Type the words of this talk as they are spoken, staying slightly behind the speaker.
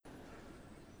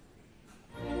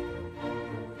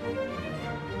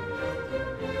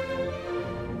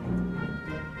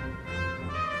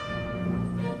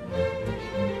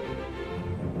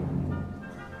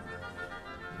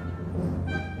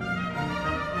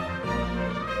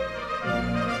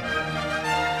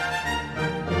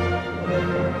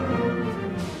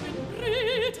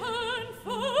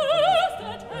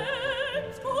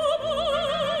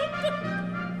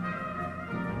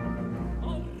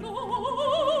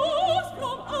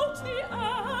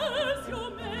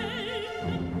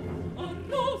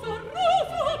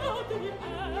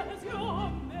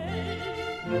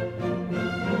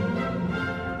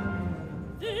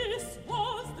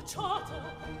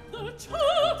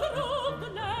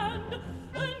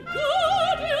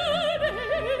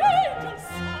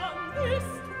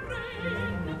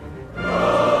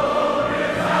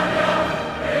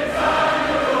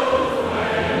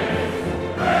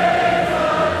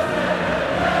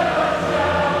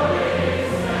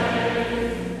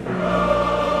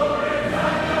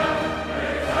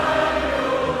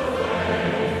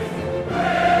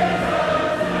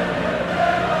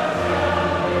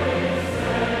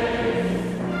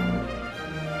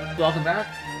welcome back.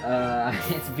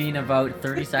 It's been about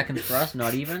 30 seconds for us,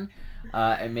 not even.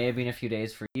 It may have been a few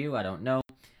days for you, I don't know.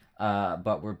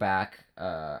 But we're back.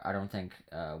 I don't think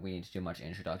we need to do much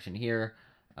introduction here.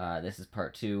 This is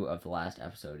part two of the last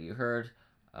episode you heard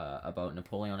about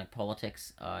Napoleonic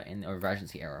politics, or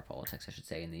Regency era politics, I should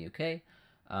say, in the UK.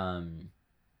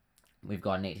 We've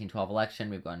got an 1812 election,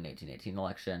 we've got an 1818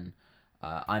 election.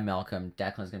 I'm Malcolm.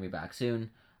 Declan's going to be back soon.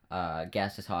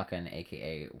 Guest is Hawken,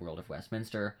 aka World of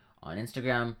Westminster, on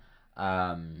Instagram,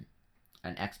 an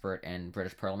expert in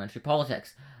British parliamentary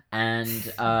politics. And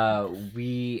just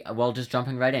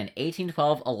jumping right in,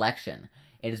 1812 election.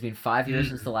 It has been 5 years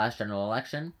since the last general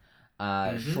election.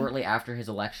 Shortly after his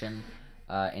election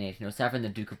in 1807, the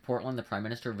Duke of Portland, the Prime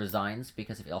Minister, resigns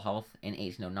because of ill health in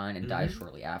 1809 and dies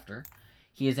shortly after.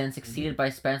 He is then succeeded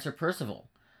by Spencer Perceval,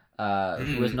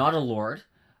 who is not a lord,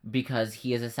 because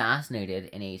he is assassinated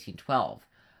in 1812.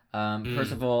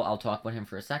 Perceval, I'll talk about him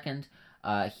for a second.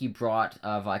 He brought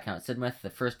Viscount Sidmouth, the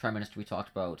first prime minister we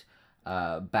talked about,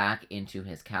 back into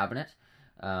his cabinet.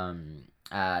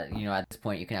 At this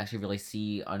point, you can actually really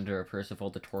see under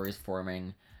Perceval the Tories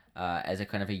forming as a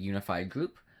kind of a unified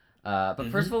group. But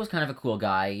Perceval was kind of a cool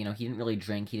guy. He didn't really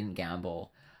drink, he didn't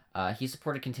gamble. He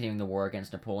supported continuing the war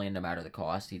against Napoleon no matter the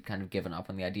cost. He'd kind of given up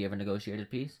on the idea of a negotiated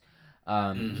peace.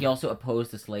 He also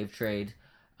opposed the slave trade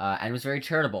and was very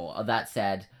charitable. That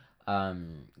said,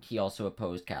 he also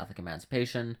opposed Catholic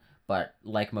emancipation, but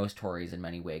like most Tories and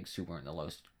many Whigs who weren't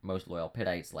the most loyal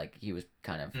Pittites, he was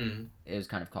kind of it was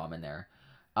kind of common there.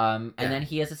 And then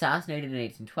he is assassinated in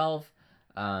 1812,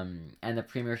 and the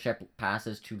premiership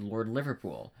passes to Lord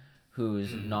Liverpool,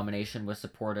 whose nomination was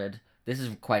supported. This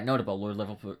is quite notable.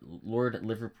 Lord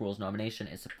Liverpool's nomination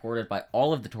is supported by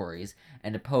all of the Tories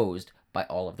and opposed by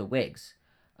all of the Whigs.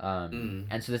 And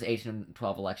so this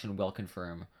 1812 election will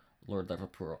confirm Lord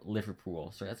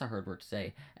Liverpool, sorry, that's a hard word to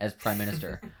say, as Prime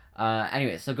Minister.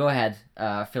 Anyway, so go ahead,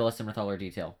 fill us in with all our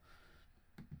detail.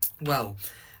 Well,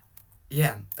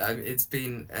 yeah, it's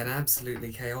been an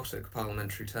absolutely chaotic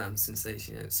parliamentary term since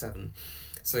 1807.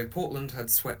 So Portland had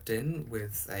swept in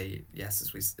with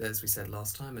as we said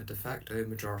last time, a de facto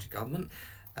majority government.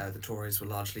 The Tories were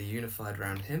largely unified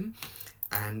around him,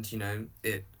 and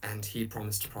he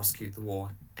promised to prosecute the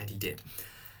war, and he did.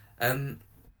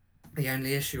 The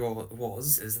only issue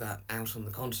is that out on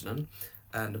the continent,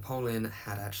 Napoleon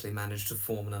had actually managed to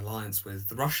form an alliance with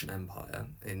the Russian Empire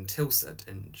in Tilsit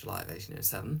in July of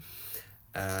 1807,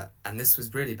 and this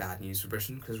was really bad news for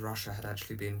Britain because Russia had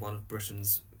actually been one of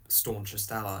Britain's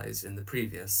staunchest allies in the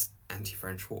previous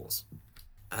anti-French wars.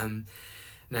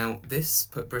 Now, this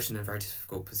put Britain in a very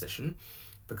difficult position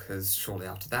because shortly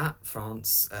after that,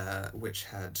 France, which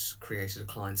had created a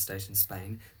client state in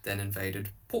Spain, then invaded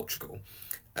Portugal,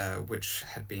 which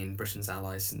had been Britain's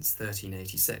ally since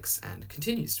 1386 and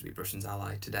continues to be Britain's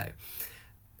ally today.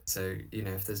 So,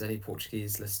 if there's any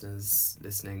Portuguese listeners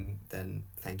listening, then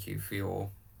thank you for your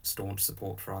staunch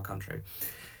support for our country.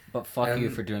 But fuck you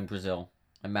for doing Brazil.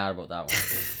 I'm mad about that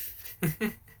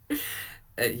one.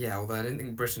 Although I don't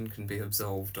think Britain can be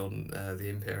absolved on the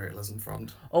imperialism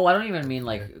front. Oh, I don't even mean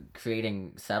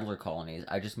creating settler colonies.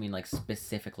 I just mean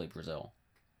specifically Brazil.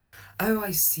 Oh, I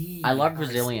see. I love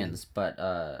Brazilians, but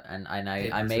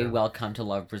I may well come to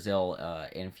love Brazil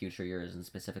in future years, and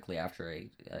specifically after a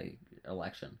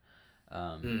election.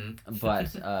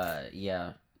 But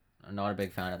yeah, I'm not a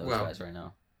big fan of those guys right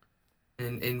now.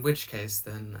 In which case,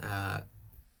 then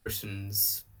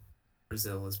Britain's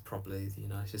Brazil is probably the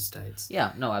United States.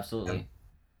 Yeah, no, absolutely.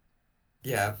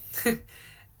 Yeah.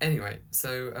 Anyway,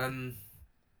 so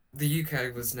the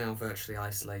UK was now virtually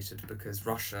isolated because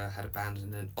Russia had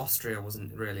abandoned it. Austria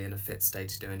wasn't really in a fit state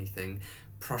to do anything.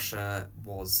 Prussia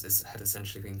had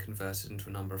essentially been converted into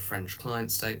a number of French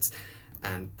client states,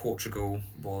 and Portugal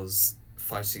was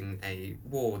fighting a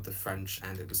war with the French,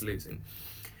 and it was losing.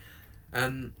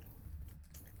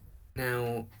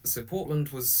 Now, so Portland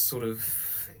was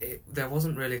there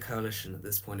wasn't really a coalition at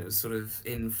this point. It was sort of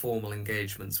informal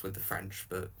engagements with the French,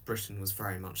 but Britain was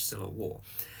very much still at war.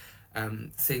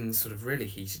 Things sort of really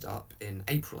heated up in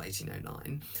April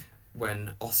 1809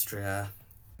 when Austria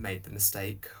made the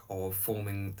mistake of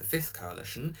forming the Fifth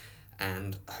Coalition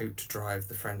and hoped to drive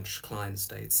the French client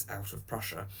states out of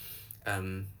Prussia.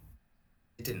 It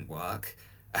didn't work.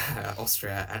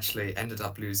 Austria actually ended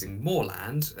up losing more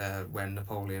land when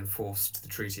Napoleon forced the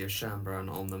Treaty of Chambord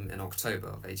on them in October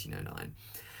of 1809.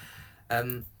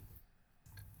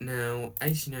 Now,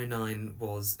 1809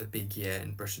 was a big year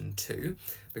in Britain too,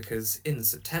 because in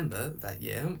September that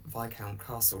year, Viscount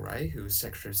Castlereagh, who was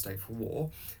Secretary of State for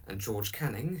War, and George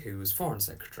Canning, who was Foreign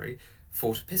Secretary,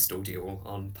 fought a pistol duel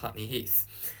on Putney Heath.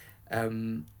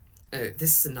 Oh,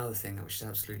 this is another thing that we should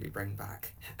absolutely bring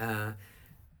back.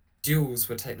 Duels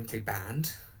were technically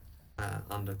banned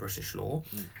under British law,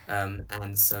 Mm.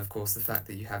 and so of course the fact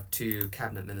that you have two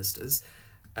cabinet ministers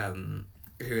um,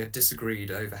 who had disagreed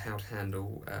over how to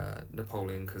handle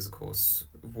Napoleon, because of course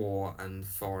war and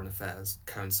foreign affairs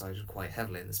coincided quite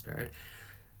heavily in this period,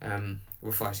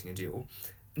 were fighting a duel.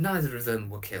 Neither of them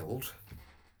were killed,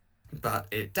 but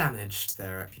it damaged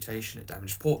their reputation, it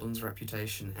damaged Portland's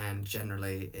reputation, and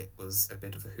generally it was a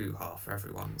bit of a hoo-ha for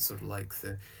everyone, sort of like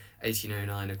the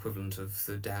 1809 equivalent of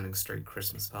the Downing Street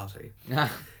Christmas party.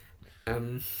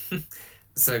 Um,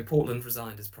 so Portland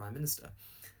resigned as Prime Minister,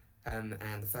 and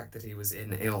the fact that he was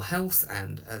in ill health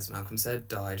and, as Malcolm said,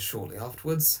 died shortly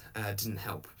afterwards didn't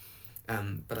help.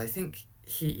 But I think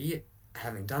he,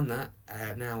 having done that,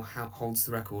 now holds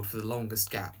the record for the longest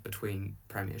gap between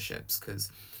premierships,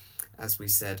 because as we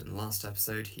said in the last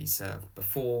episode, he served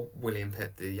before William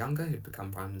Pitt the Younger, who'd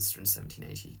become Prime Minister in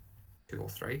 1782 or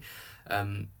 3,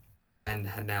 and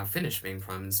had now finished being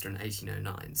Prime Minister in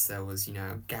 1809. So there was,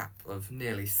 a gap of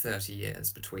nearly 30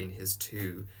 years between his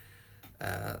two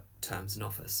terms in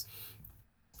office.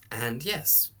 And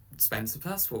yes, Spencer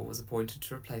Perceval was appointed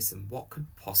to replace him. What could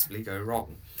possibly go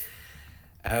wrong?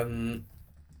 Um,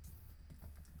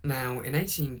 Now, in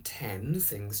 1810,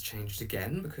 things changed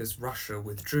again because Russia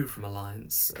withdrew from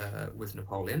alliance with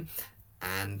Napoleon,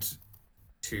 and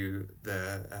to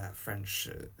the French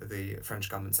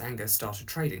government's anger, started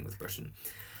trading with Britain.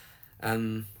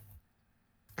 Um,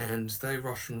 and though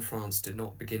Russia and France did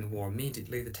not begin war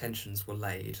immediately, the tensions were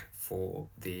laid for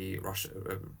the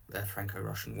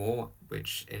Franco-Russian War,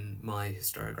 which, in my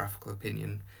historiographical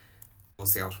opinion,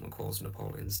 was the ultimate cause of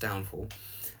Napoleon's downfall.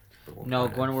 No,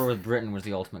 going to war with Britain was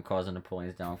the ultimate cause of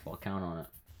Napoleon's downfall. Count on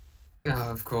it.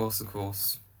 Of course, of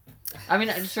course. I mean,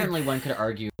 certainly one could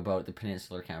argue about the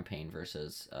Peninsular Campaign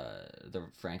versus the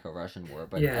Franco-Russian War,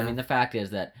 but I mean, the fact is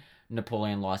that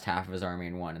Napoleon lost half of his army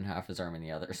in one and half his army in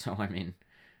the other. So I mean,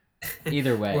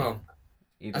 either way. Well,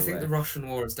 I think the Russian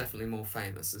War is definitely more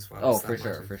famous as well. Oh, for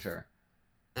sure, for sure.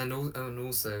 And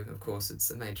also, of course, it's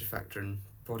a major factor in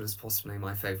what is possibly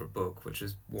my favourite book, which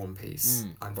is War and Peace.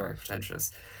 I'm very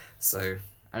pretentious. So.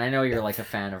 And I know you're like a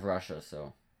fan of Russia,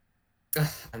 so.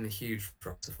 I'm a huge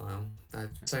Russophile.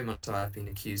 So much so I've been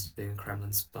accused of being a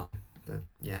Kremlin spy. But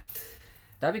yeah.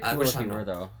 That'd be cool if you were,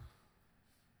 though.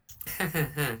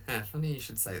 Funny you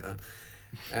should say that.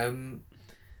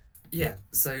 Yeah,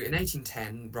 so in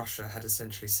 1810, Russia had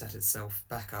essentially set itself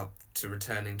back up to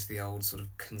returning to the old sort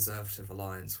of conservative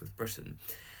alliance with Britain.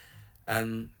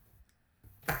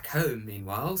 Back home,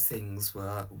 meanwhile, things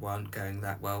weren't going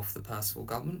that well for the Perceval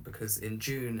government, because in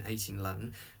June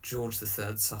 1811, George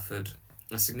III suffered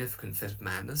a significant fit of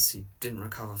madness. He didn't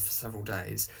recover for several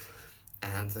days,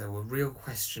 and there were real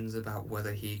questions about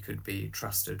whether he could be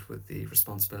trusted with the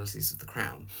responsibilities of the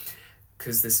crown,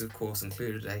 because this, of course,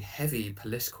 included a heavy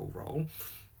political role.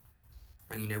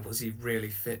 And, was he really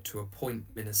fit to appoint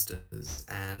ministers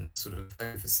and sort of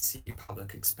oversee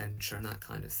public expenditure and that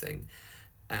kind of thing?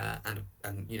 And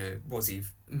was he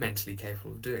mentally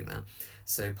capable of doing that?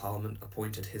 So Parliament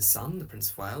appointed his son, the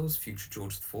Prince of Wales, future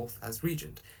George IV, as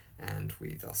regent, and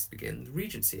we thus begin the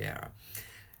Regency era.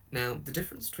 Now, the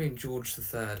difference between George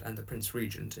III and the Prince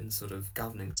Regent in sort of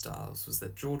governing styles was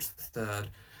that George III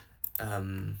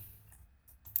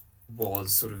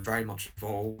was sort of very much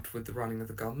involved with the running of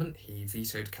the government. He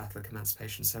vetoed Catholic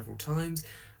emancipation several times,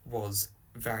 was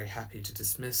very happy to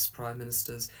dismiss prime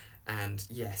ministers, and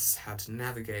yes, had to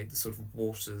navigate the sort of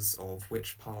waters of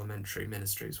which parliamentary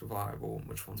ministries were viable and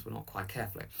which ones were not quite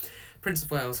carefully. Prince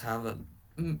of Wales, however,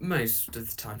 most of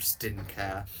the time just didn't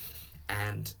care,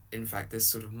 and in fact this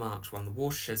sort of marked one of the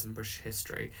watersheds in British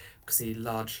history, because he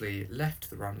largely left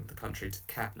the running of the country to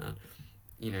the cabinet.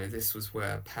 This was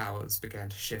where powers began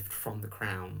to shift from the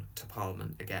crown to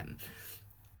parliament again.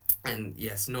 And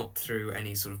yes, not through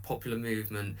any sort of popular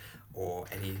movement or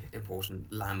any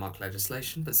important landmark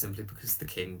legislation, but simply because the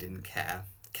king didn't care.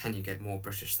 Can you get more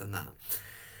British than that?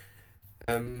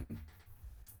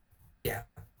 Yeah.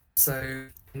 So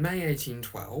in May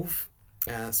 1812,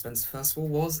 Spencer Perceval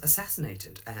was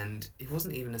assassinated, and he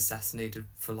wasn't even assassinated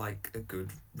for like a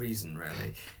good reason,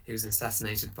 really. He was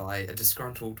assassinated by a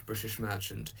disgruntled British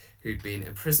merchant who'd been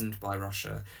imprisoned by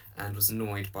Russia and was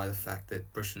annoyed by the fact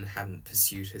that Britain hadn't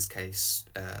pursued his case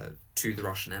to the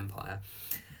Russian Empire.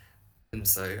 And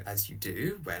so, as you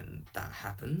do when that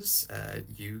happens,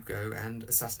 you go and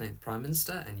assassinate the Prime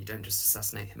Minister, and you don't just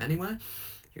assassinate him anywhere,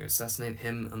 you assassinate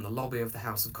him in the lobby of the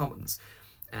House of Commons.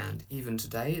 And even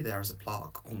today, there is a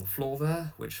plaque on the floor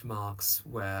there, which marks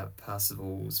where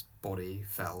Perceval's body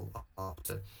fell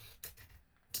after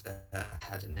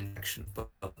had an injection of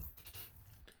blood.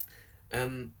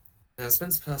 Um, Now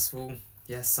Spencer Perceval,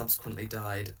 yes, subsequently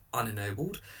died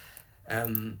unennobled.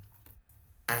 Um,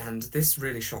 and this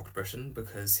really shocked Britain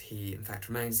because he, in fact,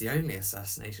 remains the only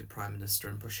assassinated prime minister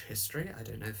in British history. I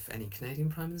don't know if any Canadian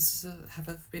prime ministers have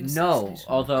ever been No,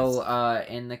 assassinated in the although US.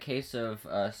 in the case of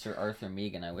Sir Arthur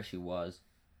Meighen, I wish he was.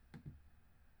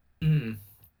 Hmm.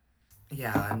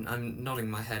 Yeah, I'm nodding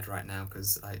my head right now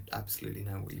because I absolutely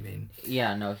know what you mean.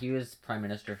 Yeah, no, he was prime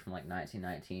minister from like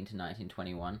 1919 to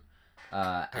 1921,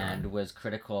 All right. and was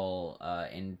critical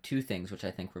in two things, which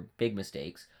I think were big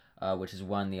mistakes. Which is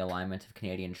one, the alignment of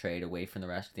Canadian trade away from the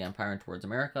rest of the empire and towards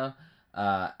America,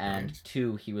 and Right.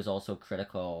 two, he was also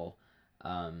critical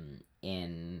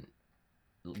in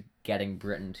getting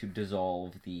Britain to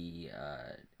dissolve the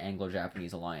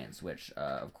Anglo-Japanese alliance, which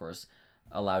of course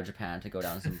allowed Japan to go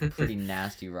down some pretty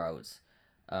nasty routes.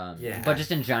 But Yeah.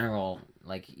 just in general,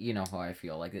 like you know how I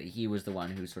feel, like he was the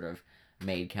one who sort of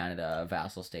made Canada a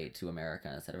vassal state to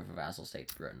America instead of a vassal state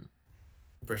to Britain.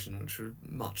 Britain, which would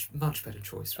much better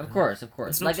choice, Of really. course, of course.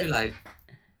 It's not Like too late.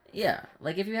 yeah,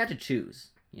 like if you had to choose,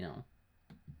 you know,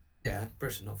 Yeah,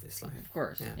 Britain, obviously. of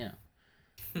course, Yeah. yeah,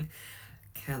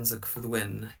 Kanzuk for the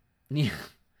win. yeah.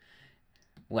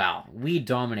 Wow, we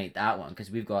dominate that one because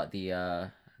we've got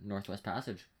the Northwest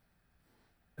Passage.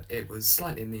 It was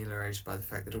slightly ameliorated by the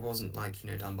fact that it wasn't like,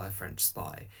 done by a French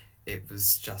spy. It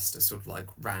was just a sort of like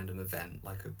random event,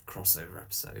 like a crossover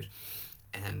episode.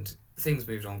 And things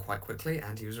moved on quite quickly,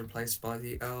 and he was replaced by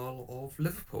the Earl of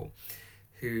Liverpool,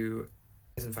 who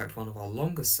is in fact one of our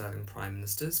longest serving prime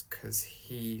ministers because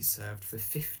he served for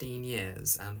 15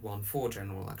 years and won four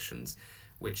general elections,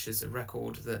 which is a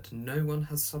record that no one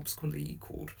has subsequently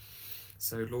equalled.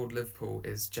 So Lord Liverpool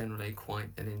is generally quite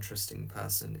an interesting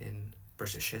person in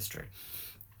British history.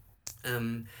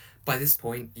 Um, by this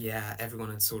point, yeah, everyone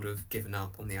had sort of given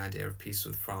up on the idea of peace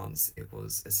with France. It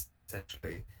was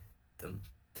essentially them.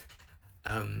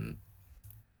 Um,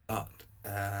 but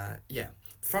yeah,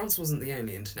 France wasn't the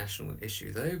only international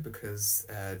issue though, because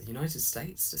the United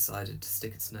States decided to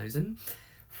stick its nose in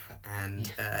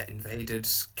and Yeah. invaded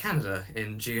Canada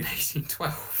in June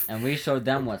 1812. And we showed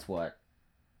them what's what.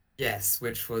 Yes,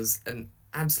 which was an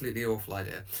absolutely awful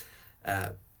idea. Uh,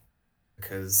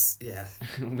 because yeah,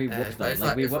 We whooped if them.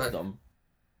 Like we if whooped them.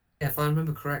 yeah, if I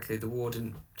remember correctly, the war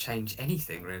didn't change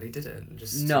anything really, did it?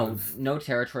 Just sort No, of. no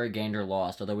territory gained or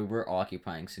lost, although we were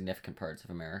occupying significant parts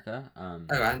of America. Oh,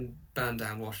 and burned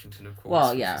down Washington, of Well,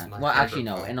 course, which was yeah. my Well, actually,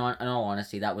 favorite no. part. In all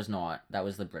honesty, that was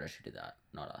the British who did that,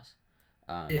 not us.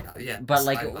 Yeah, But yes,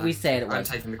 like we said, I'm like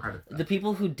taking the credit for the that.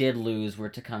 people who did lose were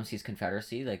Tecumseh's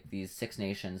Confederacy, like these six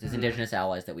nations, these Mm, indigenous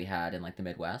allies that we had in like the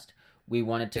Midwest. We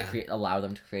wanted to yeah. allow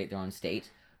them to create their own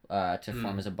state, to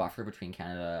form Mm. as a buffer between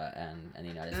Canada and the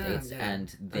United States, Yeah.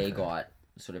 and they Okay. got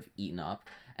sort of eaten up.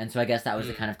 And so I guess that was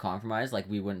the Mm. kind of compromise. Like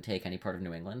we wouldn't take any part of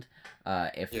New England,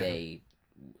 if Yeah. they,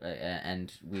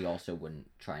 and we also wouldn't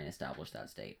try and establish that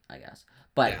state. I guess,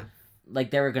 but Yeah.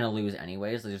 like they were gonna lose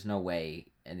anyways. There's no way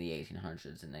in the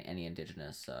 1800s and any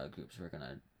indigenous groups were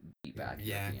gonna beat back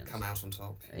Yeah. Come Europeans. out on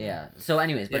top. Yeah. Yeah. So,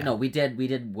 anyways, but Yeah. no, we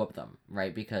did whoop them,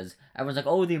 right? Because everyone's like,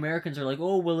 oh, the Americans are like,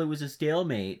 oh, well, it was a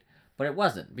stalemate, but it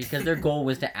wasn't because their goal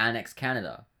was to annex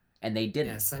Canada, and they Yeah.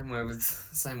 didn't. Same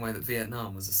way that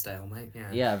Vietnam was a stalemate.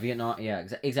 Yeah. Yeah, Vietnam. Yeah,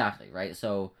 exactly, right.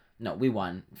 So no, we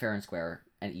won fair and square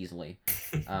and easily.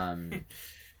 Um.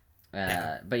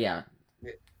 Yeah. But yeah.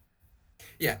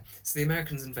 Yeah. So the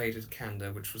Americans invaded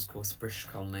Canada, which was, of course, a British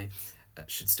colony.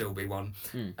 Should still be one.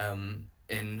 Mm.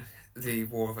 In the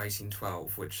War of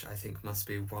 1812, which I think must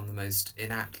be one of the most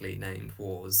inaptly named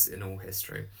wars in all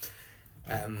history.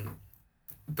 Um,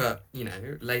 but,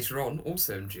 later on,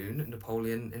 also in June,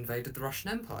 Napoleon invaded the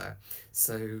Russian Empire.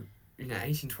 So,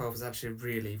 1812 was actually a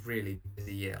really, really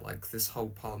busy year. Like, this whole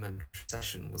parliamentary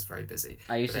session was very busy.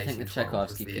 I used But to think the 1812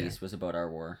 was Tchaikovsky the year. piece was about our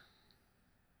war.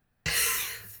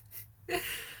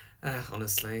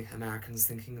 Honestly, Americans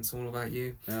thinking it's all about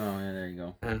you. Oh, yeah, there you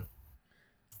go.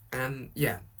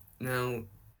 Yeah. Now,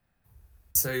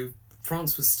 so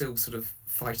France was still sort of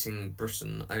fighting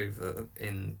Britain over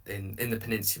in the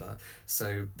peninsula.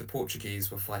 So the Portuguese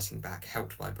were fighting back,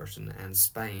 helped by Britain, and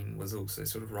Spain was also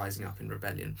sort of rising up in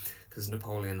rebellion because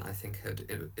Napoleon, I think, had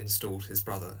installed his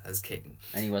brother as king.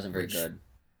 And he wasn't very Which, good.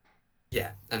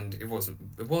 yeah, and it wasn't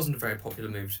a very popular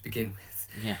move to begin with.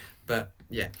 Yeah. But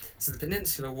yeah, so the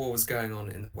Peninsular War was going on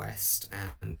in the west,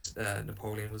 and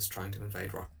Napoleon was trying to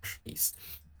invade Russia east,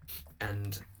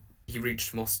 and he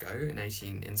reached Moscow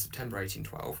in September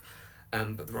 1812,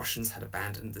 but the Russians had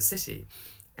abandoned the city,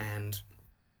 and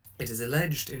it is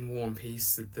alleged in War and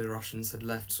Peace that the Russians had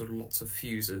left sort of lots of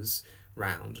fuses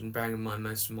round, and bearing in mind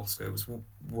most of Moscow was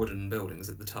wooden buildings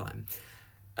at the time,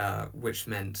 which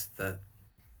meant that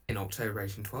in October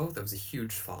 1812 there was a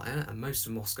huge fire and most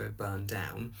of Moscow burned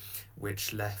down,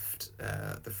 which left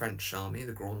the French army,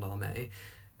 the Grande Armée,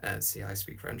 see, I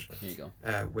speak French, Here you go.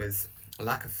 with a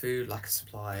lack of food, lack of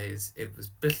supplies. It was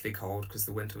bitterly cold because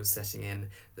the winter was setting in.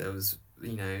 There was,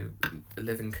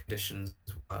 living conditions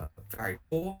were very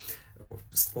poor,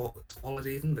 squalid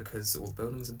even, because all the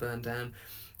buildings had burned down.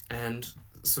 And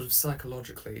sort of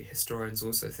psychologically, historians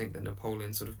also think that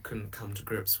Napoleon sort of couldn't come to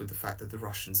grips with the fact that the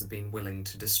Russians had been willing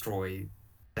to destroy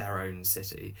their own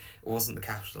city. It wasn't the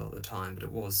capital at the time, but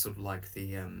it was sort of like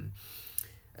the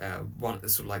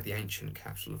sort of like the ancient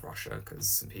capital of Russia, because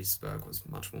St. Petersburg was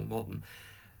much more modern.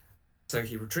 So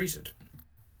he retreated,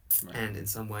 Right. and in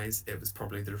some ways, it was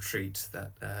probably the retreat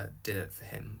that did it for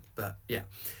him. But yeah.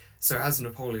 So as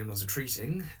Napoleon was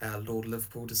retreating, Lord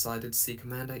Liverpool decided to seek a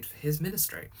mandate for his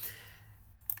ministry.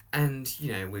 And,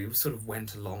 we sort of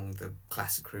went along the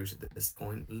classic route at this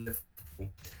point. Liverpool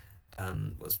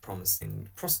was promising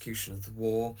prosecution of the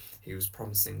war, he was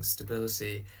promising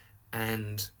stability,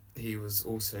 and he was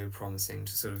also promising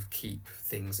to sort of keep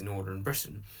things in order in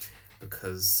Britain.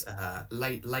 Because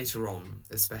later on,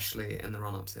 especially in the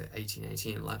run-up to the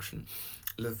 1818 election,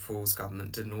 Liverpool's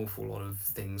government did an awful lot of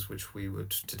things which we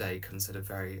would today consider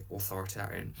very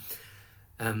authoritarian.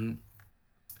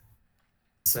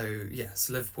 So yes,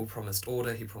 Liverpool promised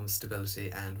order, he promised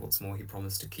stability, and what's more, he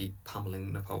promised to keep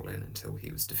pummeling Napoleon until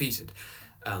he was defeated.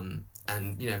 And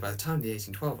by the time of the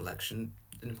 1812 election,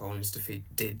 Napoleon's defeat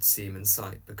did seem in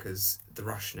sight because the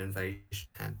Russian invasion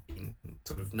had been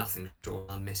sort of nothing short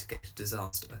of unmitigated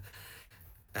disaster.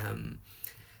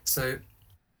 So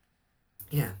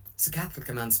Catholic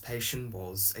emancipation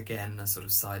was again a sort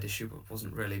of side issue, but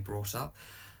wasn't really brought up.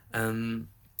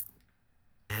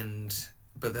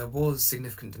 But there was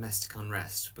significant domestic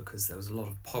unrest because there was a lot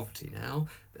of poverty now.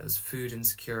 There was food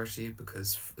insecurity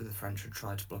because the French had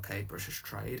tried to blockade British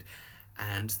trade,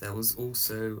 and there was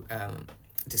also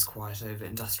disquiet over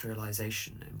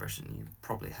industrialization in Britain. You've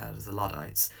probably heard of the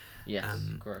Luddites. Yes,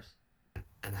 of course.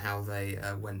 And how they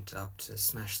went up to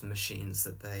smash the machines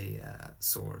that they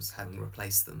saw as having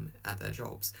replaced them at their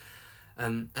jobs.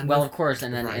 Well, of course,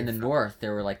 and then in the north,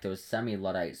 there were like those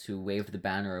semi-Luddites who waved the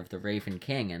banner of the Raven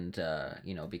King, and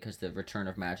because the return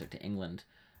of magic to England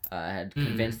had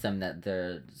convinced them that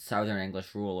the southern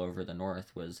English rule over the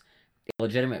north was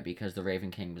illegitimate because the Raven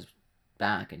King was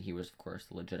back, and he was, of course,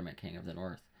 the legitimate king of the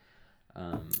north.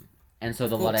 And so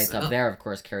the Luddites up there, of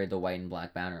course, carried the white and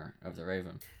black banner of the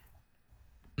Raven.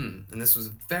 And this was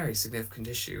a very significant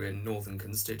issue in northern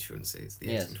constituencies,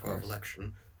 the 1812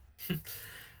 election.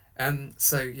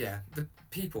 The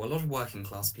people, a lot of working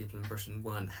class people in Britain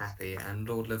weren't happy, and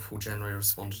Lord Liverpool generally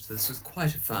responded to this with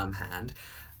quite a firm hand.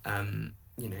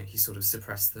 He sort of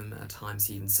suppressed them. At times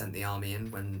he even sent the army in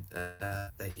when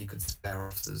he could spare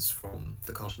officers from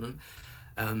the continent.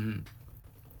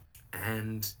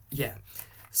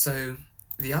 So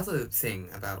the other thing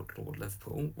about Lord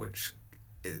Liverpool, which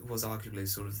it was arguably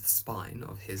sort of the spine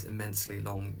of his immensely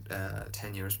long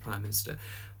tenure as Prime Minister,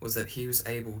 was that he was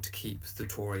able to keep the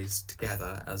Tories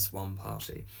together as one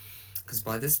party. Because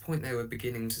by this point they were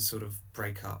beginning to sort of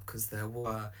break up, because there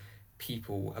were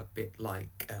people a bit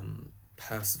like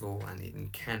Percival and even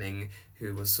Canning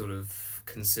who were sort of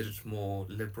considered more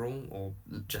liberal or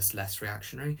just less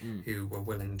reactionary, who were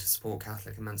willing to support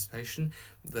Catholic emancipation.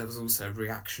 There was also a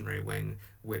reactionary wing,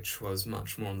 which was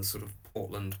much more on the sort of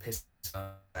Portland pit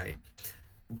way,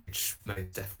 which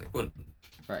most definitely wouldn't.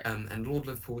 Right. And Lord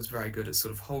Liverpool was very good at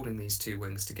sort of holding these two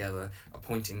wings together,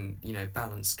 appointing,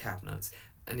 balanced cabinets,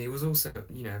 and he was also,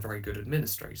 a very good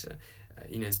administrator.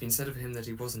 It's been said of him that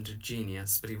he wasn't a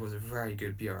genius, but he was a very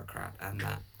good bureaucrat, and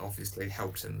that obviously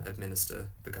helped him administer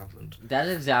the government. That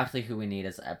is exactly who we need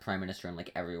as a prime minister in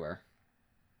like everywhere.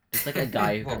 Just like a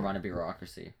guy who can run a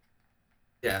bureaucracy.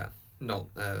 Yeah,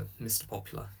 not Mr.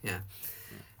 Popular. Yeah.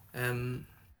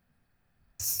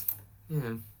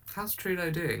 How's Trudeau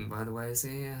doing, by the way?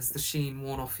 Has the sheen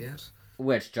worn off yet?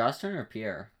 Which, Justin or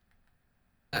Pierre?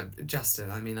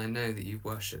 Justin. I mean, I know that you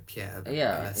worship Pierre. But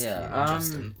Yeah.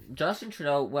 Justin. Justin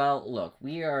Trudeau. Well, look,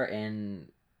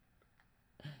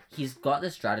 he's got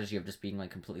this strategy of just being like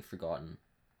completely forgotten.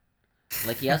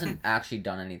 Like he hasn't actually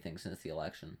done anything since the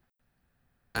election.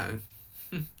 Oh.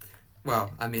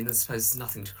 Well, I mean, I suppose there's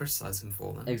nothing to criticize him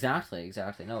for then. Exactly.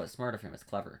 No, it's smart of him. It's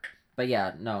clever. But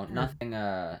yeah, no,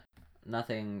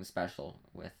 nothing special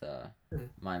with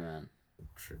my man.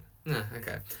 True. Yeah,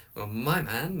 okay. Well, my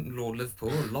man, Lord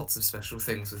Liverpool, lots of special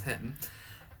things with him.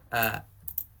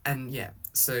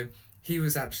 So he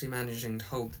was actually managing to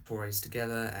hold the Tories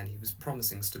together, and he was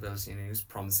promising stability, and he was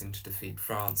promising to defeat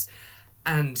France.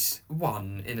 and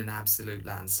won in an absolute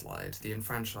landslide. The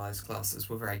enfranchised classes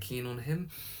were very keen on him.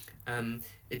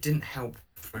 It didn't help,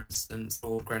 for instance,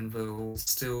 Lord Grenville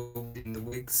still in the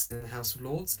Whigs in the House of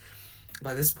Lords.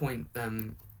 By this point,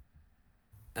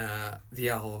 the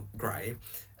Earl Grey,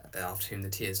 after whom the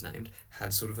tea is named,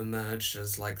 had sort of emerged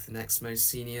as like the next most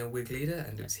senior Whig leader,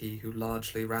 and it was he who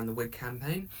largely ran the Whig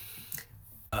campaign.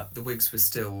 The Whigs were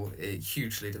still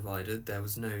hugely divided. There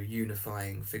was no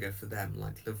unifying figure for them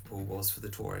like Liverpool was for the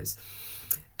Tories.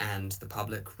 And the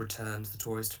public returned the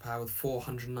Tories to power with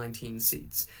 419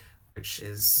 seats, which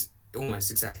is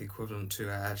almost exactly equivalent to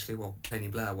actually what Tony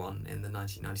Blair won in the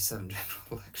 1997 general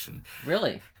election.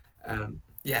 Really?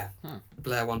 Yeah, Hmm.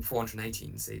 Blair won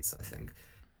 418 seats, I think.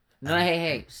 No,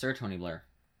 hey, Sir Tony Blair.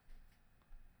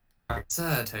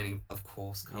 Sir Tony, of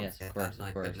course, can't Yes, of forget course, that of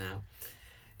night course. now.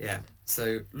 Yeah,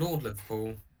 so Lord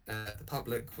Liverpool, the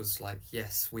public was like,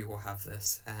 yes, we will have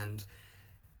this. And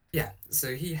yeah,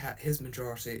 so he had his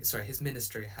majority, sorry, his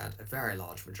ministry had a very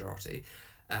large majority,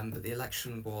 but the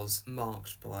election was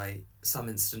marked by some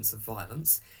instance of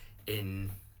violence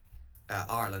in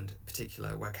Ireland in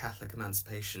particular, where Catholic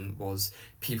emancipation was,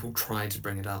 people tried to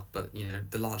bring it up, but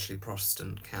the largely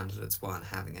Protestant candidates weren't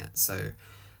having it, so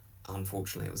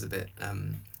unfortunately it was a bit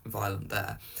violent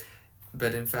there.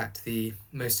 But in fact, the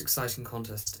most exciting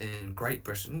contest in Great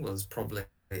Britain was probably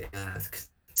the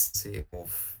constituency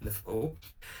of Liverpool,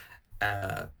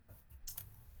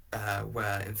 uh,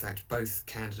 where in fact both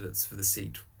candidates for the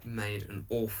seat made an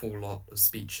awful lot of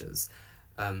speeches,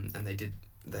 and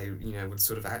they would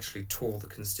sort of actually tour the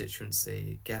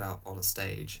constituency, get up on a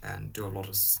stage, and do a lot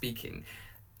of speaking.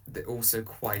 They're also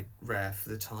quite rare for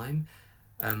the time,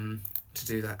 to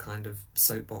do that kind of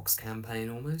soapbox campaign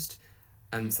almost,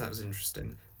 and so that was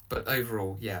interesting. But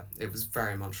overall, yeah, it was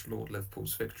very much Lord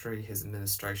Liverpool's victory. His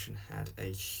administration had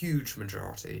a huge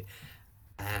majority,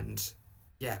 and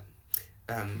yeah,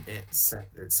 it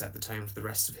set the tone for the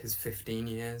rest of his 15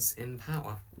 years in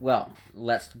power. Well,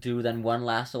 let's do then one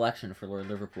last election for Lord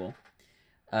Liverpool.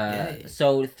 Yay!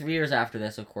 So 3 years after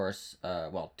this, of course,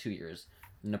 2 years,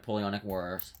 the Napoleonic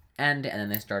Wars end, and then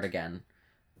they start again,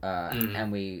 Mm,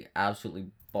 and we absolutely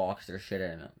box their shit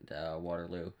in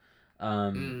Waterloo.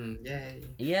 Um, yay!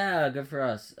 yeah, good for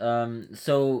us.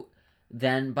 So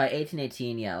then by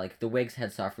 1818, yeah, like the Whigs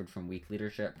had suffered from weak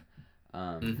leadership.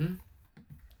 Um, Mm-hmm.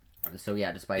 so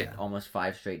yeah, despite Yeah. almost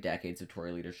 5 straight decades of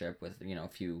Tory leadership with a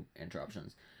few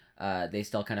interruptions, they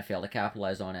still kind of fail to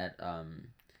capitalize on it.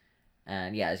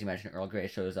 And yeah, as you mentioned, Earl Grey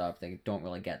shows up. They don't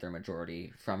really get their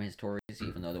majority from his Tories,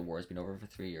 even though the war has been over for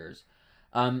 3 years.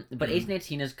 But Mm,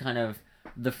 1818 is kind of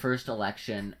the first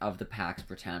election of the Pax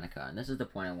Britannica, and this is the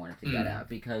point I wanted to get mm, at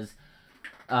because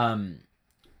um,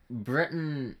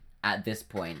 Britain at this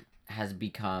point has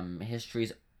become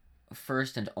history's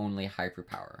first and only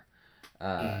hyperpower.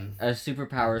 mm, A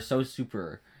superpower so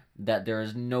super that there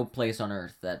is no place on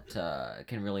Earth that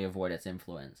can really avoid its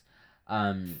influence.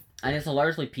 And it's a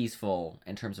largely peaceful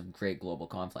in terms of great global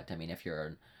conflict. I mean, if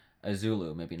you're a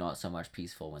Zulu, maybe not so much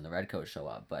peaceful when the Redcoats show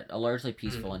up, but a largely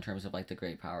peaceful mm, in terms of like the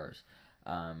great powers.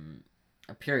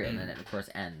 A period, and mm, it of course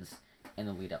ends in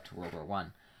the lead up to World War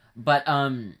One. But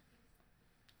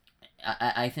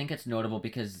I think it's notable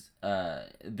because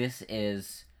this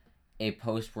is a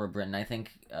post-war Britain. I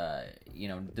think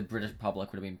the British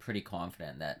public would have been pretty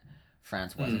confident that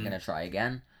France wasn't mm. going to try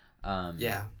again, um,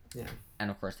 Yeah, yeah.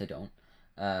 and of course they don't.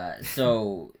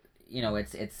 So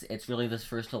it's really this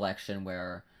first election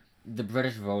where the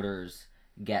British voters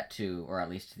get to, or at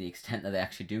least to the extent that they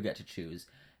actually do get to choose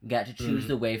Mm,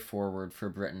 the way forward for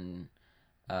Britain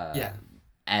uh, yeah.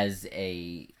 as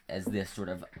this sort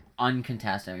of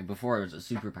uncontested. I mean, before it was a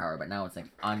superpower, but now it's like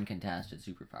uncontested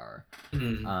superpower.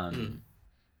 Mm, mm, Um,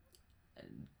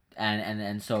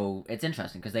 and so it's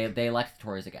interesting because they elect the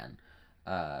Tories again.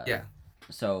 Uh, yeah.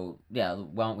 so yeah,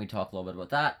 why don't we talk a little bit about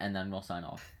that, and then we'll sign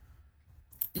off.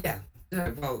 Yeah.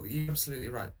 No, well, you're absolutely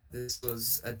right. This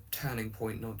was a turning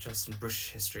point, not just in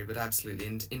British history, but absolutely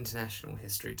in international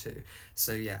history too.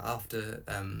 So yeah, after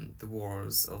the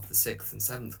wars of the Sixth and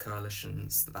Seventh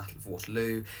Coalitions, the Battle of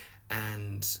Waterloo,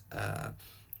 and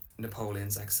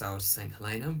Napoleon's exile to St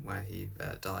Helena, where he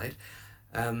died.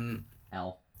 Um,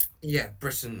 L. yeah,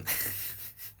 Britain.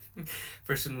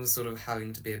 Britain was sort of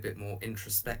having to be a bit more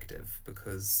introspective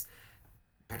because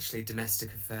actually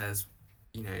domestic affairs,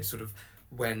 sort of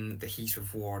when the heat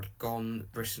of war had gone,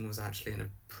 Britain was actually in a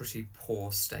pretty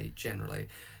poor state generally.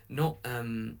 Not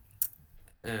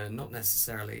not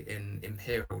necessarily in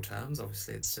imperial terms.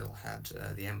 Obviously, it still had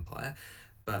the empire,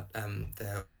 but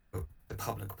the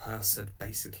public purse had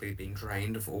basically been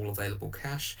drained of all available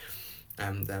cash.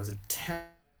 There was a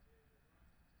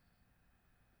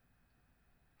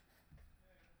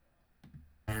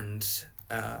and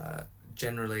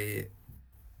generally,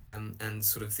 and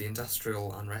sort of the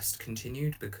industrial unrest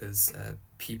continued because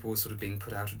people were sort of being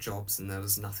put out of jobs and there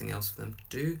was nothing else for them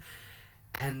to do.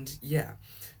 And yeah,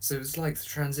 so it was like the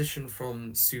transition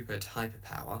from super to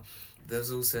hyperpower. There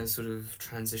was also a sort of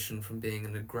transition from being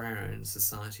an agrarian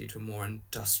society to a more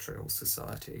industrial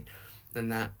society.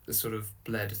 And that sort of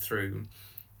bled through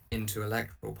into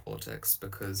electoral politics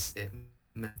because it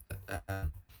meant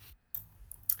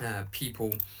that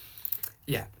people,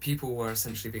 yeah, people were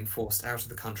essentially being forced out of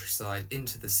the countryside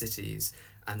into the cities,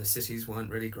 and the cities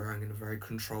weren't really growing in a very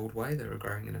controlled way. They were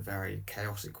growing in a very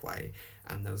chaotic way,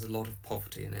 and there was a lot of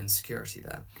poverty and insecurity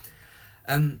there.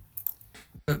 Um,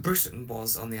 but Britain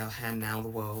was, on the other hand, now the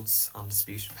world's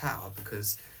undisputed power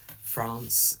because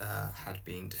France had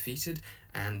been defeated,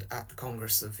 and at the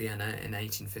Congress of Vienna in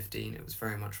 1815, it was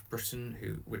very much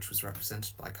Britain which was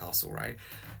represented by Castlereagh,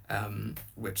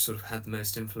 which sort of had the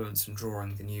most influence in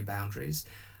drawing the new boundaries.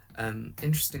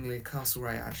 Interestingly,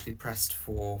 Castlereagh actually pressed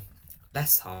for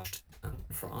less harsh terms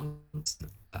in France,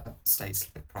 states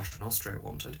like Prussia and Austria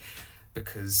wanted,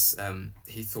 because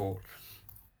he thought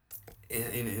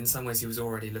in some ways he was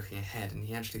already looking ahead, and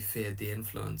he actually feared the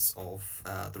influence of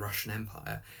the Russian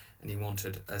Empire, and he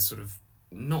wanted a sort of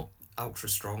not ultra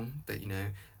strong, but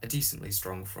a decently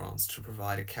strong France to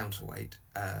provide a counterweight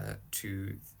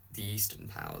to the Eastern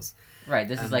powers. Right.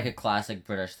 This is like a Um, classic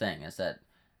British thing, is that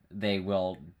they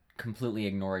will completely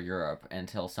ignore Europe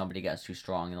until somebody gets too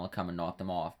strong and they'll come and knock them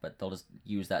off, but they'll just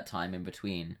use that time in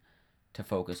between to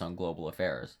focus on global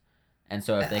affairs. And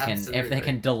so if they Absolutely,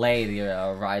 can delay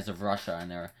the rise of Russia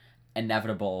and their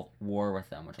inevitable war with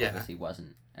them, which yeah, obviously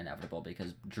wasn't inevitable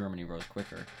because Germany rose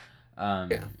quicker. Um,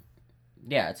 yeah.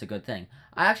 yeah, it's a good thing.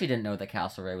 I actually didn't know that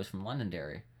Castlereagh was from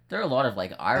Londonderry. There are a lot of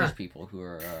like Irish Ah, people who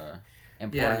are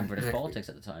important in yeah. British No, politics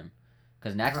at the time.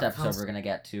 Because next episode we're Castle. gonna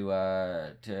get to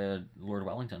Lord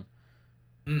Wellington.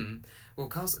 Mm. Well,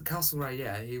 Castlereagh,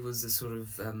 yeah, he was a sort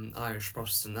of Irish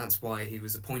Protestant. That's why he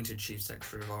was appointed Chief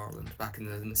Secretary of Ireland back in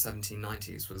the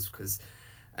 1790s, was because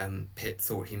Pitt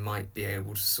thought he might be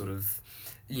able to sort of,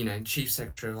 Chief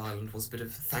Secretary of Ireland was a bit of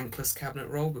a thankless cabinet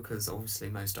role because obviously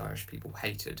most Irish people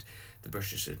hated the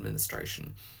British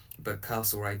administration. But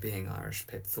Castlereagh being Irish,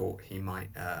 Pitt thought he might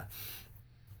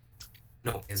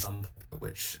not be as unpopular,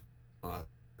 which uh,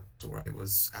 Castlereagh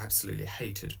was absolutely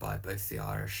hated by both the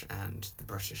Irish and the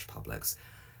British publics.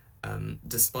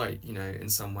 Despite, in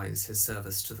some ways his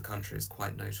service to the country is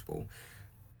quite notable,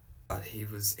 but he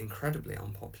was incredibly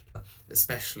unpopular,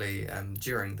 especially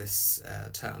during this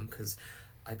term, because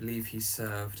I believe he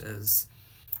served as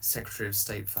Secretary of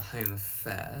State for Home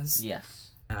Affairs.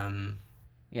 Yes. Um,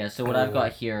 Yeah. So what I've got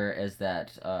or here is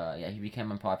that yeah, he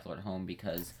became unpopular at home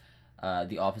because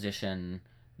the opposition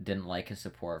didn't like his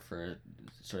support for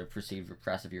sort of perceived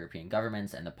repressive European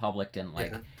governments, and the public didn't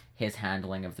like yeah, his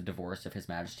handling of the divorce of His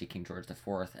Majesty King George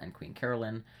IV and Queen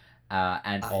Caroline,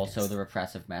 and ah also the yes,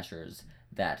 repressive measures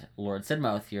that Lord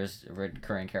Sidmouth, here's a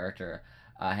recurring character,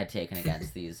 had taken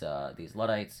against these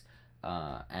Luddites,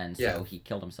 and yeah, so he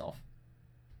killed himself.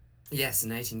 yes,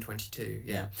 in 1822.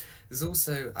 Yeah. Yeah, there's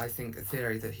also I think a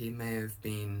theory that he may have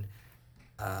been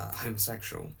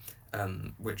homosexual,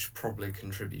 which probably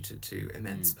contributed to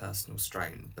immense Mm. personal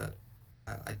strain, but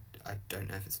I don't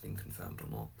know if it's been confirmed or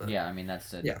not. But Yeah, I mean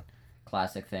that's a yeah,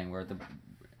 classic thing where the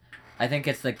I think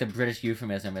it's like the British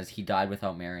euphemism is he died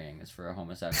without marrying is for a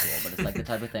homosexual, but it's like the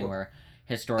type of thing well, where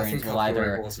I historians think will Castlereagh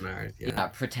either was married. Yeah, yeah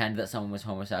pretend that someone was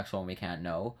homosexual and we can't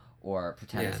know, or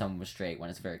pretend that yeah. someone was straight when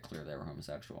it's very clear they were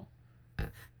homosexual.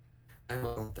 Oh my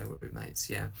God, they were roommates.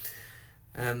 Yeah.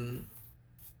 Um.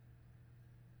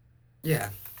 Yeah.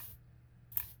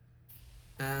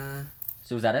 Uh.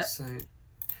 So is that it? So,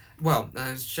 well,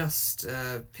 I was just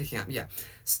picking up. Yeah.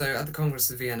 So at the Congress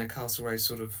of Vienna, Castlereagh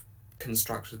sort of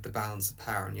constructed the balance of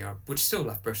power in Europe, which still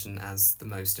left Britain as the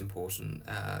most important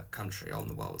country on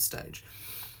the world stage.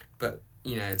 But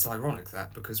it's ironic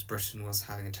that because Britain was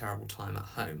having a terrible time at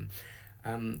home,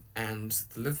 and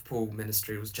the Liverpool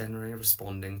ministry was generally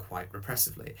responding quite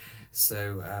repressively.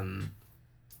 So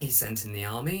he sent in the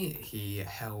army, he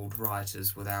held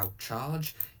rioters without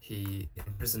charge, he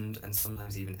imprisoned and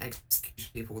sometimes even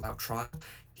executed people without trial,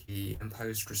 he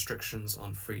imposed restrictions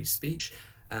on free speech.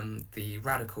 The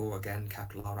radical, again,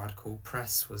 capital R radical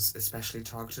press was especially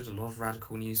targeted. A lot of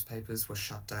radical newspapers were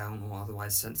shut down or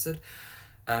otherwise censored.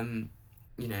 Um,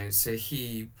 so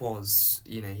he was,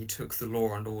 he took the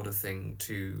law and order thing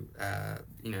to,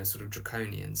 sort of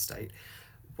draconian state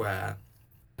where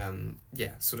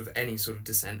yeah, sort of any sort of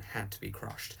dissent had to be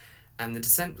crushed. And the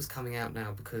dissent was coming out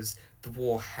now because the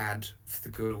war had, for the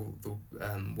good or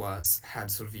the worse, had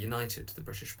sort of united the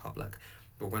British public.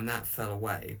 But when that fell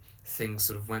away, things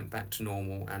sort of went back to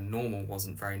normal, and normal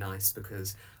wasn't very nice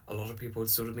because a lot of people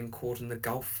had sort of been caught in the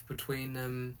gulf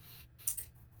between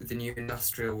the new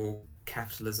industrial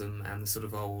capitalism and the sort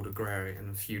of old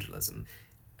agrarian feudalism.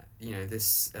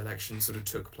 This election sort of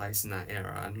took place in that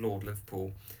era, and Lord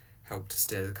Liverpool helped to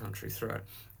steer the country through it.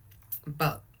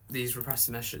 But these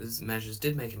repressive measures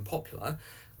did make him popular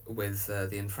with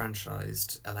the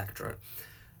enfranchised electorate.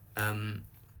 And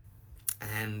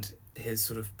his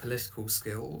sort of political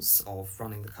skills of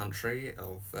running the country,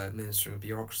 of administering a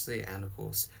bureaucracy, and of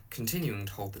course continuing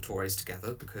to hold the Tories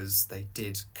together because they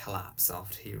did collapse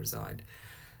after he resigned,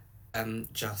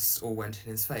 just all went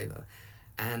in his favour.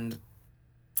 And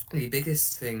the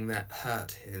biggest thing that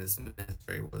hurt his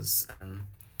ministry was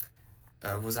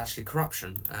actually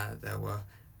corruption. There were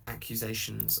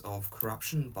accusations of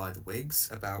corruption by the Whigs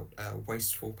about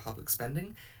wasteful public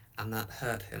spending, and that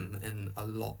hurt him in a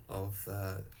lot of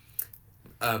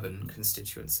urban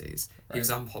constituencies. Right. He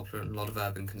was unpopular in a lot of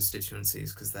urban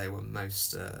constituencies because they were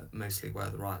mostly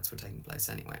where the riots were taking place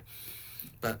anyway.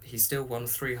 But he still won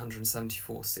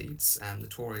 374 seats, and the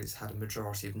Tories had a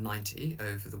majority of 90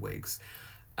 over the Whigs.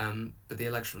 But the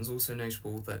election was also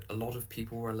notable that a lot of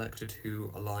people were elected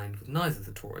who aligned with neither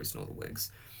the Tories nor the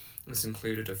Whigs. This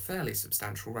included a fairly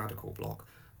substantial radical bloc,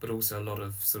 but also a lot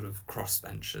of sort of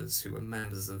crossbenchers who were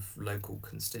members of local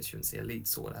constituency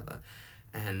elites or whatever.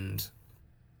 And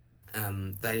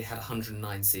they had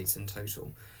 109 seats in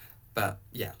total. But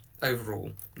yeah,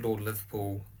 overall, Lord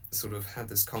Liverpool sort of had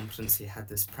this competence, he had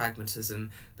this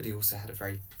pragmatism, but he also had a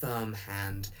very firm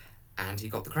hand, and he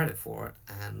got the credit for it.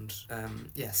 And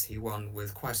yes, he won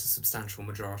with quite a substantial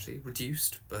majority,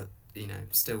 reduced, but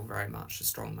still very much a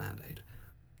strong mandate.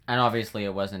 And obviously,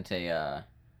 it wasn't a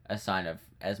sign of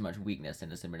as much weakness in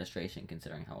his administration,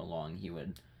 considering how long he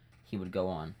would go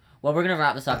on. Well, we're gonna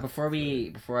wrap this up.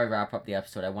 Before I wrap up the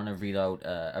episode, I want to read out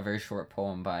a very short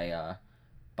poem by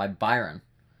Byron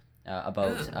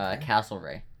about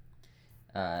Castlereagh.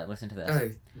 Listen to this.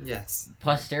 Oh, yes.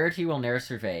 Posterity will ne'er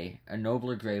survey a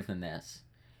nobler grave than this.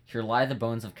 Here lie the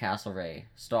bones of Castlereagh.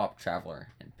 Stop,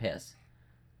 traveller, and piss.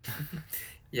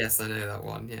 Yes, I know that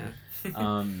one, yeah.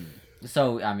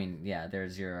 So, I mean, yeah,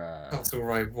 there's your...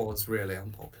 Castlereagh was really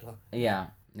unpopular. Yeah.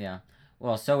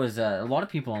 Well, so is a lot of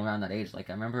people around that age. Like,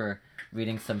 I remember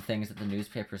reading some things that the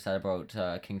newspaper said about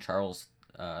King James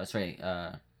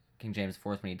IV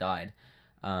when he died.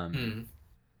 And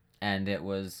it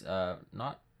was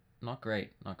not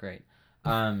great. No.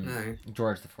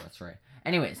 George IV, sorry.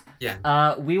 Anyways,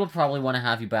 yeah. We will probably want to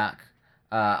have you back.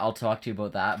 I'll talk to you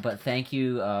about that. But thank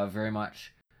you very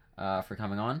much for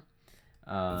coming on.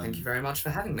 Thank you very much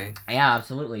for having me. Yeah,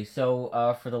 absolutely.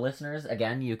 So for the listeners,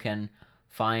 again, you can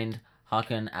find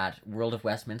Håkon at World of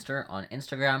Westminster on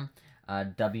Instagram,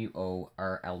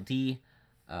 WORLD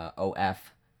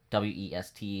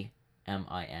OFWESTMINSTER.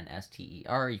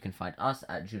 You can find us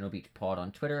at Juno Beach Pod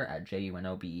on Twitter, at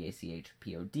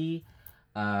JUNOBEACHPOD.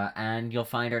 And you'll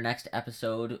find our next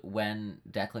episode when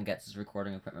Declan gets his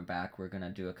recording equipment back. We're going to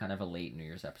do a kind of a late New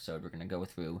Year's episode. We're going to go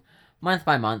through month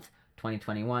by month,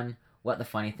 2021, what the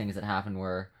funny things that happened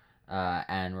were,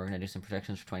 and we're going to do some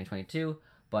predictions for 2022.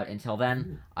 But until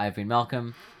then, I've been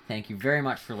Malcolm. Thank you very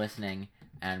much for listening,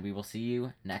 and we will see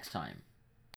you next time.